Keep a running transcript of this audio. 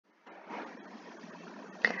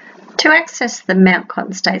To access the Mount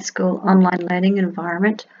Cotton State School online learning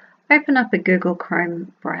environment, open up a Google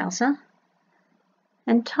Chrome browser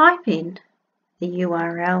and type in the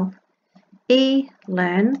URL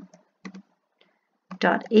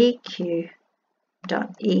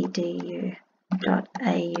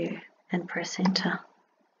elearn.eq.edu.au and press enter.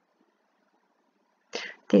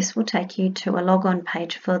 This will take you to a logon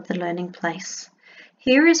page for the learning place.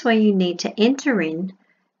 Here is where you need to enter in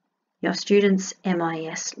your student's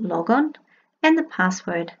MIS logon and the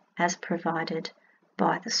password as provided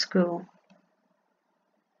by the school.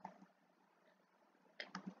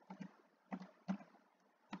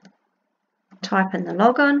 Type in the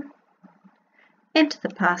logon, enter the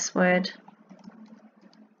password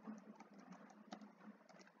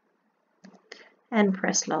and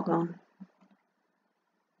press login.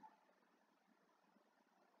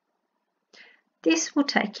 This will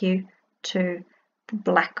take you to the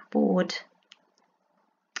Blackboard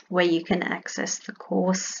where you can access the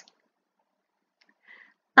course.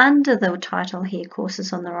 Under the title here,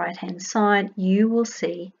 Courses on the right hand side, you will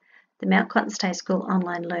see the Mount Cotton State School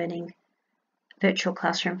Online Learning Virtual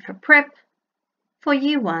Classroom for Prep for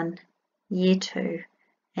Year 1, Year 2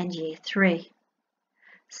 and Year 3.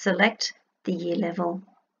 Select the year level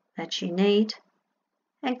that you need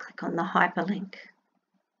and click on the hyperlink.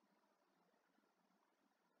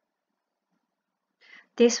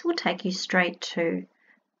 This will take you straight to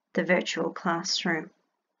the virtual classroom.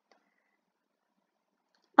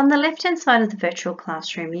 On the left-hand side of the virtual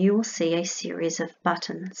classroom, you will see a series of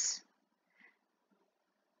buttons.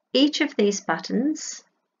 Each of these buttons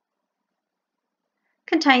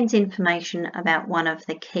contains information about one of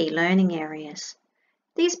the key learning areas.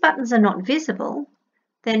 These buttons are not visible,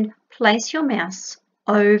 then place your mouse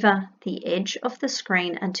over the edge of the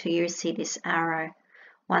screen until you see this arrow.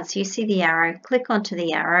 Once you see the arrow, click onto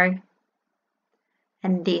the arrow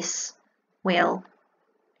and this will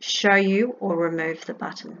show you or remove the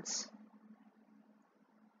buttons.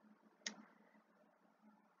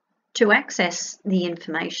 To access the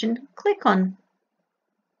information, click on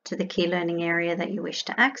to the key learning area that you wish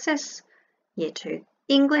to access, Year 2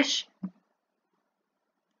 English,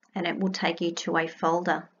 and it will take you to a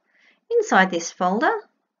folder. Inside this folder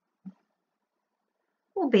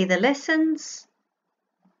will be the lessons,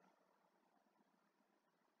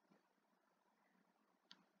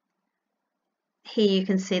 here you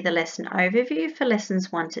can see the lesson overview for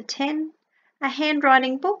lessons 1 to 10, a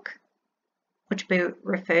handwriting book, which will be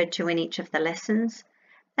referred to in each of the lessons,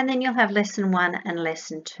 and then you'll have lesson 1 and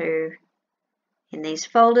lesson 2 in these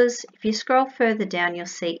folders. If you scroll further down, you'll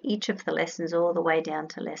see each of the lessons all the way down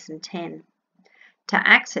to lesson 10. To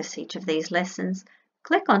access each of these lessons,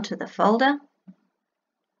 click onto the folder,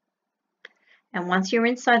 and once you're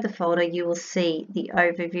inside the folder, you will see the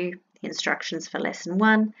overview, the instructions for lesson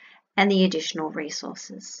 1, and the additional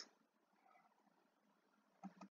resources.